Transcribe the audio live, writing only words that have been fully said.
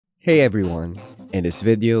Hey everyone! In this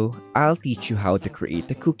video, I'll teach you how to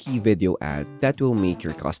create a cookie video ad that will make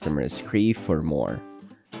your customers crave for more.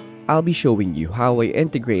 I'll be showing you how I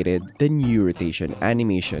integrated the new rotation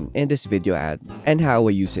animation in this video ad and how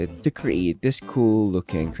I use it to create this cool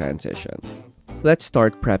looking transition. Let's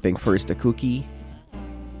start prepping first the cookie.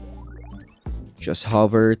 Just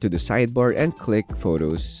hover to the sidebar and click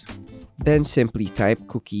Photos. Then simply type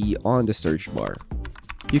cookie on the search bar.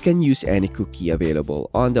 You can use any cookie available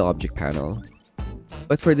on the object panel,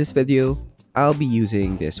 but for this video, I'll be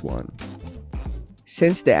using this one.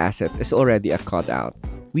 Since the asset is already a cutout,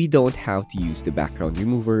 we don't have to use the background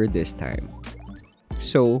remover this time.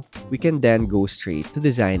 So, we can then go straight to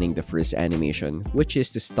designing the first animation, which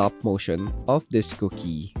is the stop motion of this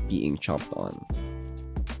cookie being chomped on.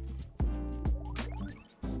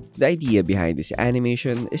 The idea behind this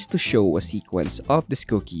animation is to show a sequence of this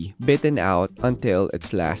cookie bitten out until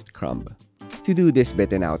its last crumb. To do this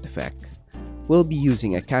bitten out effect, we'll be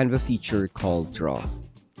using a Canva feature called Draw.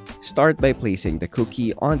 Start by placing the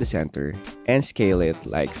cookie on the center and scale it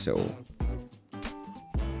like so.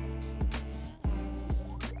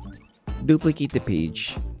 Duplicate the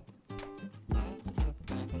page.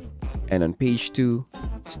 And on page 2,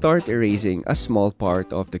 start erasing a small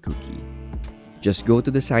part of the cookie. Just go to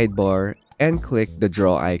the sidebar and click the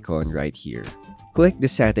draw icon right here. Click the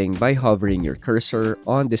setting by hovering your cursor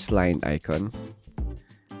on this line icon.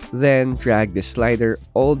 Then drag the slider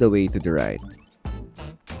all the way to the right.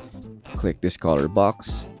 Click this color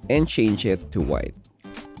box and change it to white.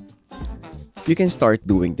 You can start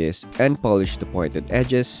doing this and polish the pointed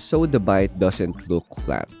edges so the bite doesn't look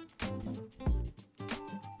flat.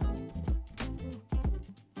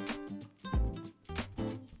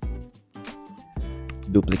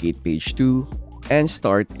 Duplicate page 2 and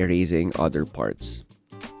start erasing other parts.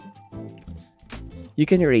 You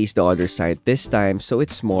can erase the other side this time so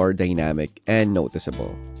it's more dynamic and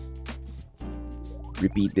noticeable.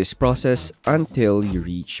 Repeat this process until you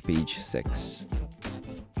reach page 6.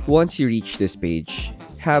 Once you reach this page,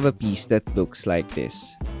 have a piece that looks like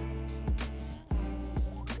this.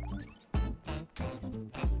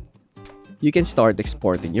 You can start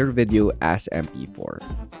exporting your video as MP4.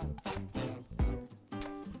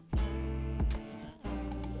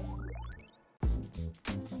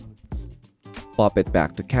 Pop it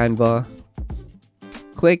back to Canva,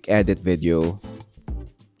 click Edit Video,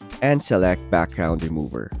 and select Background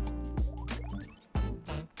Remover.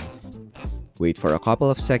 Wait for a couple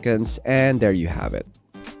of seconds and there you have it.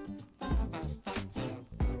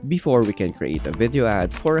 Before we can create a video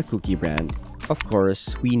ad for a cookie brand, of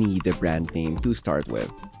course, we need a brand name to start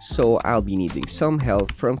with. So I'll be needing some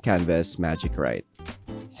help from Canva's Magic Write.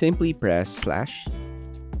 Simply press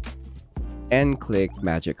 / and click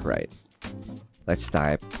Magic Write. Let's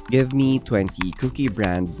type, give me 20 cookie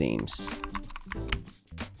brand names.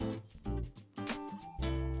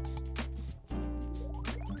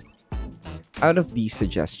 Out of these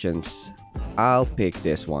suggestions, I'll pick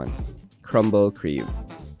this one, Crumble Crave.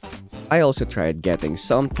 I also tried getting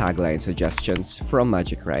some tagline suggestions from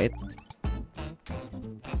Magic Write,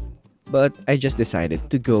 but I just decided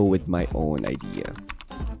to go with my own idea.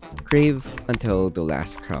 Crave until the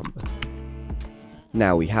last crumb.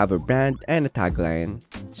 Now we have a brand and a tagline,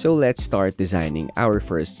 so let's start designing our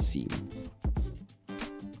first scene.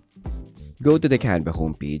 Go to the Canva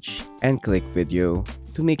homepage and click Video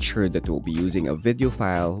to make sure that we'll be using a video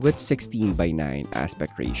file with 16:9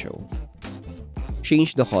 aspect ratio.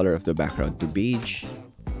 Change the color of the background to beige.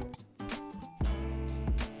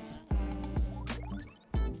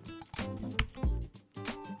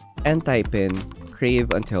 And type in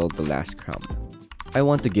Crave until the last crumb. I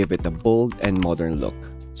want to give it a bold and modern look,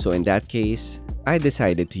 so in that case, I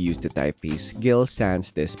decided to use the typeface Gill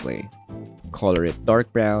Sans Display. Color it dark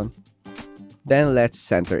brown, then let's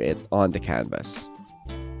center it on the canvas.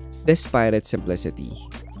 Despite its simplicity,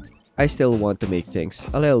 I still want to make things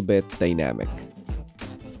a little bit dynamic.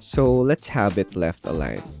 So let's have it left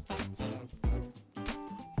aligned.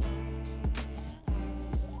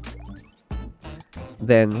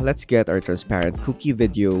 Then let's get our transparent cookie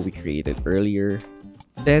video we created earlier.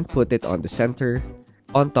 Then put it on the center,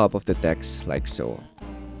 on top of the text like so.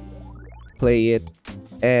 Play it,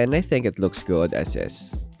 and I think it looks good as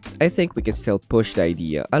is. I think we can still push the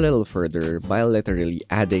idea a little further by literally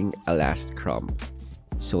adding a last crumb.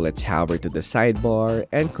 So let's hover to the sidebar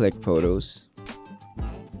and click Photos.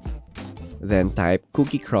 Then type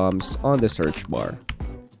cookie crumbs on the search bar.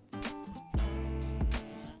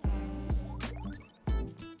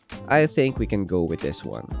 I think we can go with this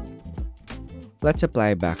one. Let's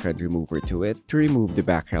apply background remover to it to remove the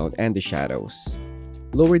background and the shadows.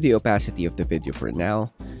 Lower the opacity of the video for now,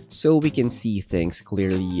 so we can see things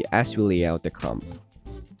clearly as we lay out the crumb.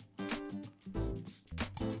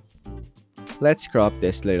 Let's crop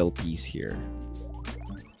this little piece here.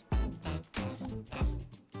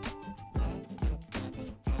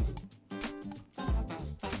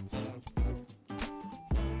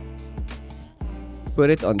 Put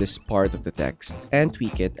it on this part of the text and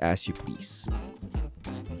tweak it as you please.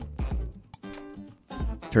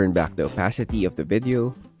 Turn back the opacity of the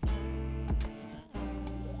video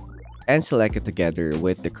and select it together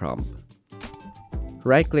with the crumb.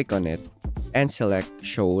 Right-click on it and select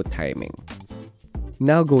Show Timing.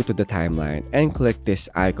 Now go to the timeline and click this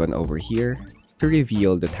icon over here to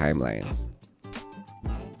reveal the timeline.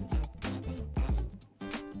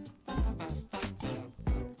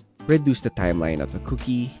 Reduce the timeline of the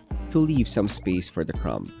cookie to leave some space for the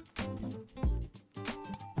crumb.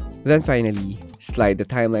 Then finally, slide the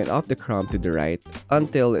timeline of the crumb to the right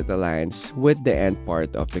until it aligns with the end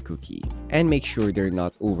part of the cookie, and make sure they're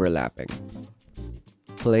not overlapping.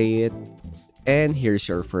 Play it, and here's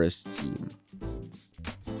your first scene.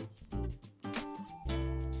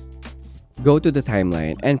 Go to the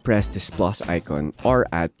timeline and press this plus icon or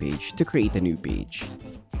add page to create a new page.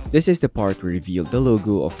 This is the part we reveal the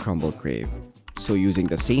logo of Crumble Crave. So using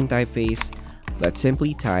the same typeface, let's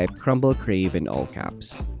simply type Crumble Crave in all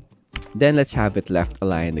caps. Then let's have it left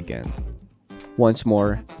aligned again. Once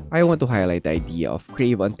more, I want to highlight the idea of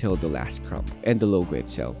crave until the last crumb and the logo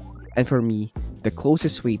itself. And for me, the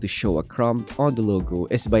closest way to show a crumb on the logo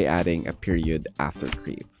is by adding a period after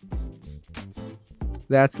crave.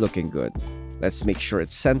 That's looking good. Let's make sure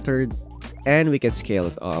it's centered, and we can scale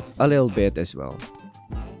it up a little bit as well.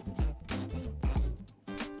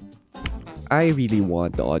 I really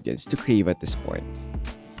want the audience to crave at this point.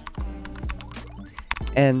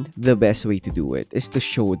 And the best way to do it is to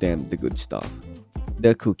show them the good stuff,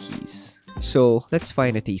 the cookies. So let's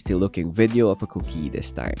find a tasty looking video of a cookie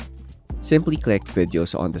this time. Simply click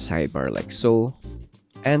videos on the sidebar like so,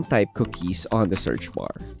 and type cookies on the search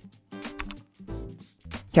bar.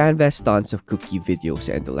 Canva has tons of cookie videos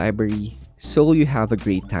in the library, so you have a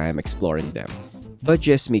great time exploring them. But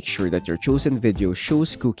just make sure that your chosen video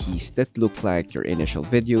shows cookies that look like your initial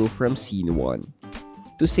video from scene 1.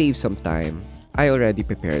 To save some time, I already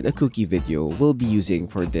prepared a cookie video we'll be using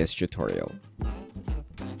for this tutorial.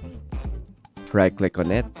 Right-click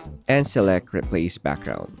on it and select Replace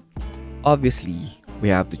Background. Obviously, we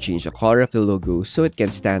have to change the color of the logo so it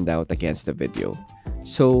can stand out against the video.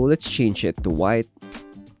 So let's change it to white,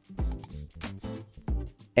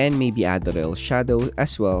 and maybe add a little shadow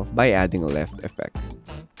as well by adding a left effect.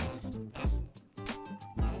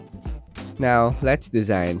 Now, let's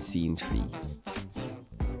design scene 3.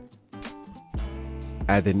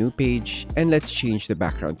 Add a new page, and let's change the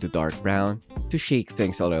background to dark brown to shake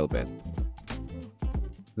things a little bit.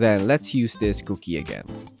 Then let's use this cookie again.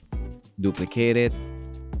 Duplicate it,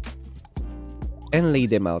 and lay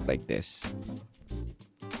them out like this.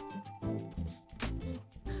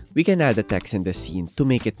 We can add the text in the scene to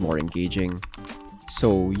make it more engaging.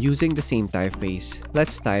 So using the same typeface,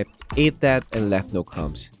 let's type "ate that and left no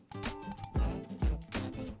crumbs."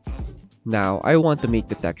 Now I want to make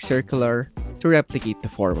the text circular to replicate the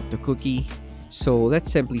form of the cookie. So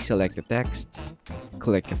let's simply select the text,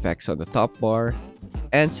 click effects on the top bar,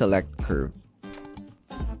 and select curve.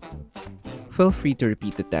 Feel free to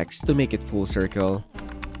repeat the text to make it full circle,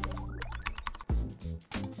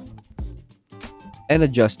 and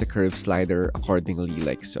adjust the curve slider accordingly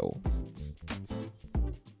like so.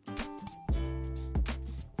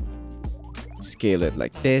 Scale it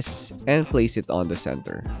like this and place it on the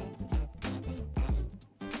center.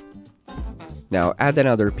 Now add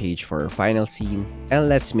another page for our final scene, and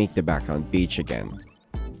let's make the background beige again.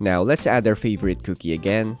 Now let's add our favorite cookie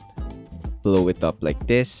again, blow it up like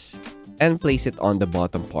this, and place it on the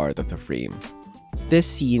bottom part of the frame. This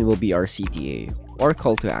scene will be our CTA, or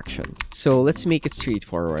call to action. So let's make it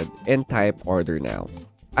straightforward and type order now.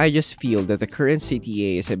 I just feel that the current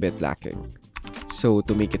CTA is a bit lacking. So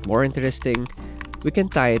to make it more interesting, we can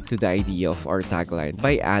tie it to the idea of our tagline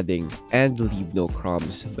by adding "and leave no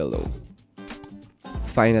crumbs" below.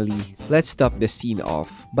 Finally, let's top the scene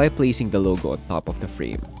off by placing the logo on top of the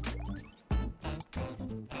frame.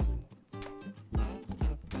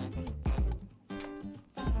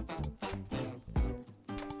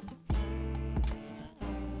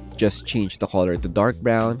 Just change the color to dark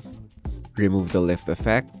brown, remove the lift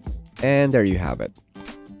effect, and there you have it.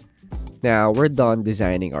 Now we're done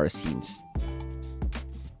designing our scenes.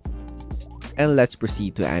 And let's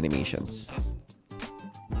proceed to animations.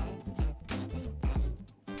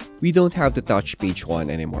 We don't have to touch page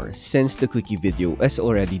 1 anymore since the cookie video is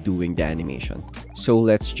already doing the animation. So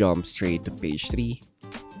let's jump straight to page 3.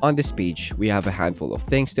 On this page, we have a handful of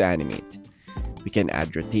things to animate. We can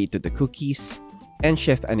add rotate to the cookies and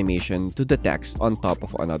shift animation to the text on top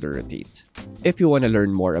of another rotate. If you want to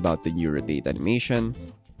learn more about the new rotate animation,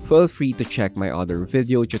 feel free to check my other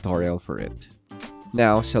video tutorial for it.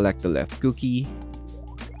 Now select the left cookie,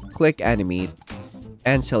 click animate,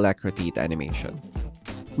 and select rotate animation.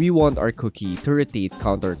 We want our cookie to rotate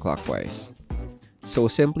counterclockwise. So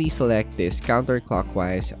simply select this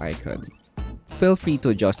counterclockwise icon. Feel free to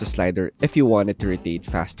adjust the slider if you want it to rotate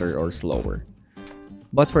faster or slower.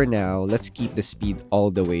 But for now, let's keep the speed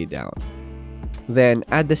all the way down. Then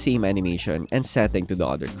add the same animation and setting to the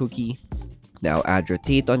other cookie. Now add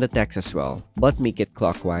rotate on the text as well, but make it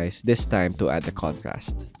clockwise this time to add the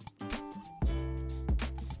contrast.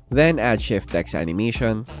 Then add shift text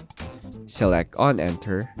animation, select on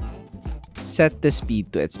enter, set the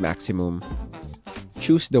speed to its maximum,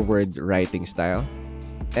 choose the word writing style,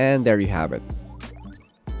 and there you have it.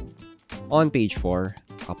 On page 4,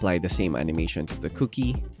 apply the same animation to the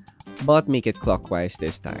cookie, but make it clockwise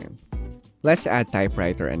this time. Let's add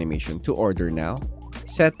typewriter animation to order now.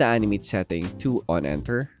 Set the animate setting to on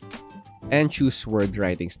enter, and choose word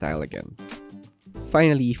writing style again.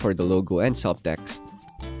 Finally, for the logo and subtext,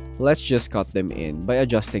 let's just cut them in by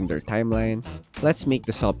adjusting their timeline. Let's make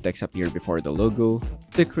the subtext appear before the logo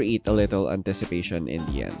to create a little anticipation in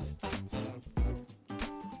the end.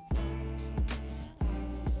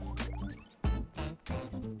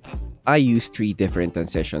 I use 3 different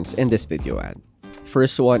transitions in this video ad.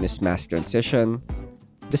 First one is mask transition,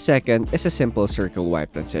 the second is a simple circle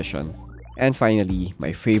wipe transition, and finally,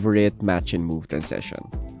 my favorite match and move transition.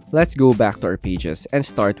 Let's go back to our pages and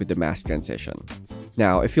start with the mask transition.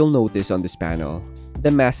 Now, if you'll notice on this panel,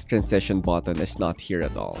 the mask transition button is not here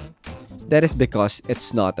at all. That is because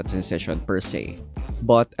it's not a transition per se,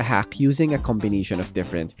 but a hack using a combination of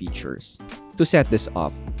different features. To set this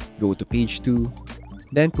up, go to page 2,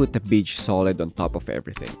 then put the beige solid on top of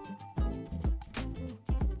everything.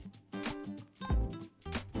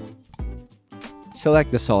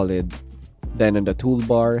 Select the solid, then on the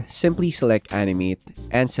toolbar, simply select animate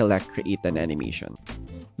and select create an animation.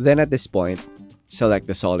 Then at this point, select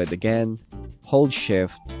the solid again, hold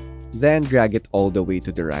shift, then drag it all the way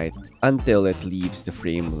to the right until it leaves the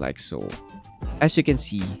frame like so. As you can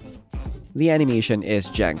see, the animation is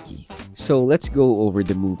janky. So let's go over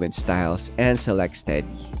the movement styles and select steady.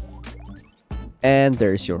 And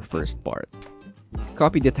there's your first part.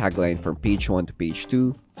 Copy the tagline from page 1 to page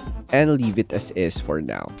 2 and leave it as is for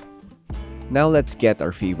now. Now let's get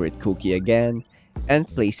our favorite cookie again and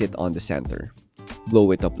place it on the center.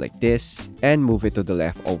 Blow it up like this and move it to the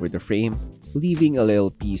left over the frame, leaving a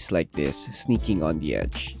little piece like this sneaking on the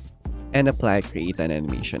edge. And apply create an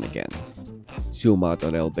animation again. Zoom out a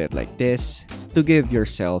little bit like this to give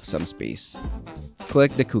yourself some space.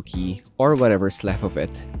 Click the cookie or whatever's left of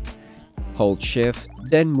it. Hold shift,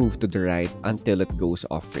 then move to the right until it goes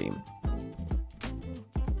off frame.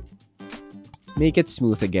 Make it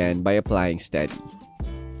smooth again by applying steady.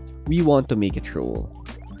 We want to make it roll.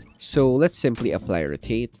 So let's simply apply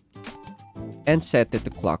rotate and set it to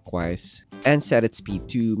clockwise and set its speed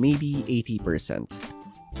to maybe 80%.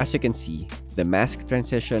 As you can see, the mask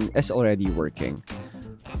transition is already working.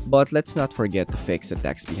 But let's not forget to fix the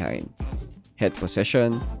text behind. Hit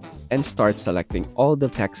position and start selecting all the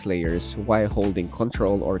text layers while holding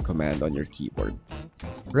Ctrl or Command on your keyboard.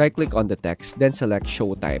 Right-click on the text, then select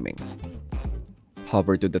Show Timing.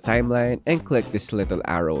 Hover to the timeline and click this little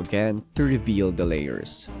arrow again to reveal the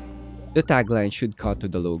layers. The tagline should cut to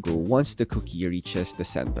the logo once the cookie reaches the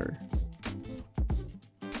center.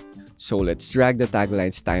 So let's drag the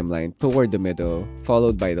tagline's timeline toward the middle,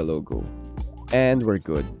 followed by the logo. And we're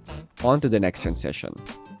good. On to the next transition.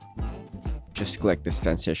 Just click this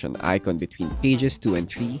transition icon between pages 2 and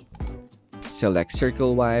 3. Select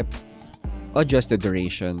circle wipe, adjust the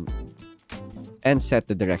duration, and set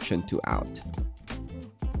the direction to out.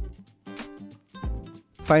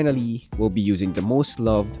 Finally, we'll be using the most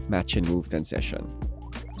loved match and move transition.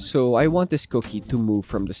 So I want this cookie to move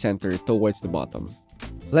from the center towards the bottom.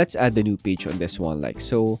 Let's add the new page on this one like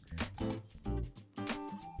so,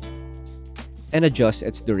 and adjust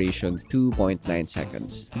its duration to 0.9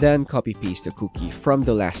 seconds. Then copy paste the cookie from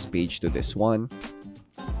the last page to this one.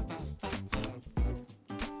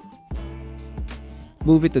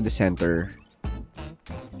 Move it to the center,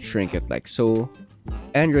 shrink it like so,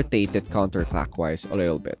 and rotate it counterclockwise a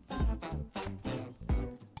little bit.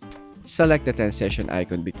 Select the transition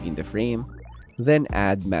icon between the frame, then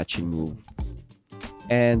add match and move.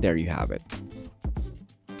 And there you have it.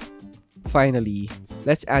 Finally,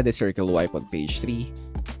 let's add a circle wipe on page 3.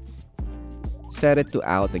 Set it to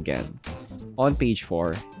out again. On page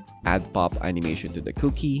 4, add pop animation to the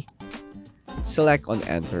cookie, select on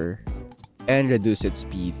enter, and reduce its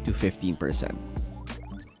speed to 15%.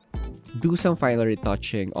 Do some final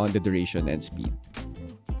retouching on the duration and speed.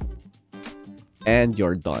 And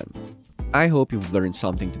you're done. I hope you've learned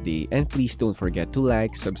something today, and please don't forget to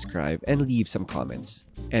like, subscribe, and leave some comments.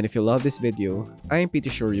 And if you love this video, I am pretty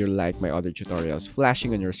sure you'll like my other tutorials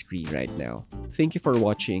flashing on your screen right now. Thank you for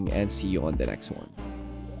watching and see you on the next one.